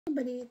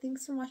Everybody,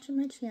 thanks for watching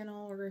my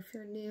channel, or if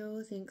you're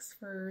new, thanks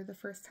for the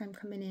first time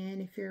coming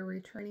in. If you're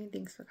returning,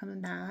 thanks for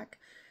coming back.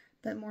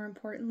 But more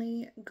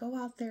importantly, go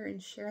out there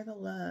and share the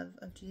love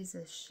of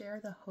Jesus,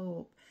 share the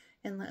hope,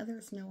 and let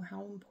others know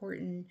how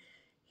important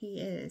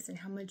he is and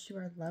how much you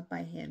are loved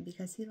by him,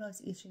 because he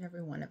loves each and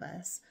every one of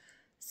us.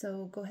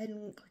 So go ahead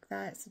and click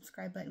that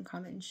subscribe button,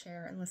 comment, and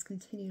share, and let's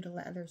continue to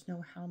let others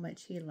know how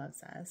much he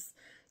loves us.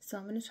 So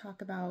I'm going to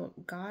talk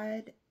about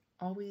God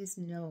always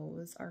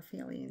knows our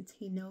feelings.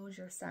 He knows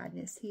your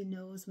sadness. He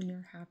knows when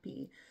you're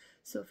happy.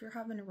 So if you're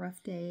having a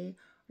rough day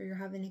or you're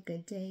having a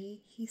good day,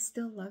 he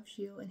still loves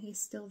you and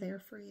he's still there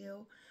for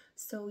you.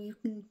 So you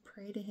can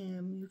pray to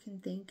him, you can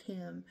thank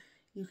him,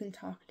 you can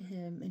talk to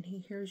him, and he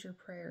hears your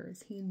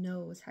prayers. He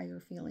knows how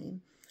you're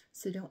feeling.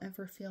 So don't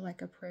ever feel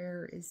like a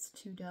prayer is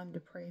too dumb to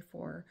pray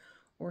for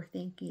or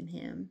thanking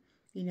him.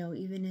 You know,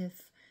 even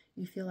if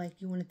you feel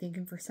like you want to thank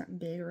him for something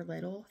big or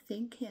little,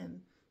 thank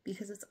him.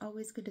 Because it's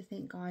always good to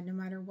thank God no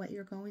matter what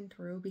you're going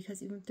through,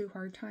 because even through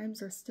hard times,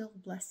 there's still a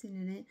blessing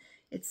in it.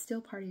 It's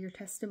still part of your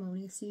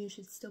testimony, so you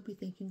should still be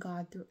thanking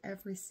God through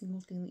every single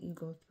thing that you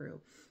go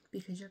through,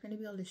 because you're going to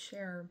be able to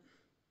share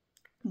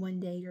one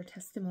day your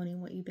testimony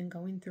and what you've been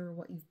going through or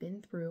what you've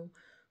been through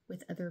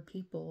with other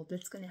people.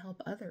 That's going to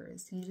help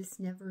others. You just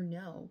never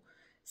know.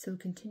 So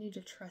continue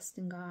to trust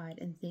in God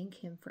and thank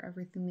him for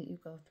everything that you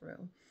go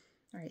through.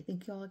 All right,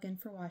 thank you all again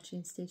for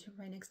watching. Stay tuned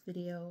for my next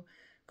video.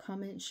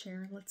 Comment,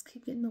 share. Let's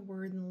keep getting the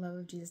word and the love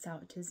of Jesus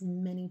out to as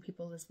many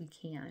people as we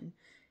can,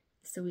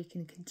 so we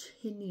can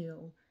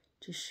continue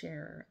to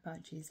share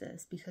about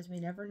Jesus, because we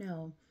never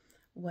know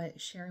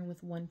what sharing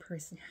with one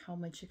person, how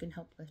much it can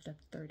help lift up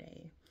their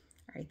day.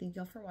 All right, thank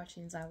you all for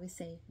watching. As I always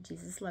say,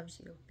 Jesus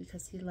loves you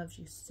because he loves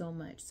you so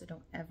much. So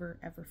don't ever,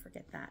 ever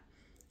forget that.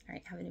 All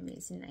right, have an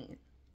amazing night.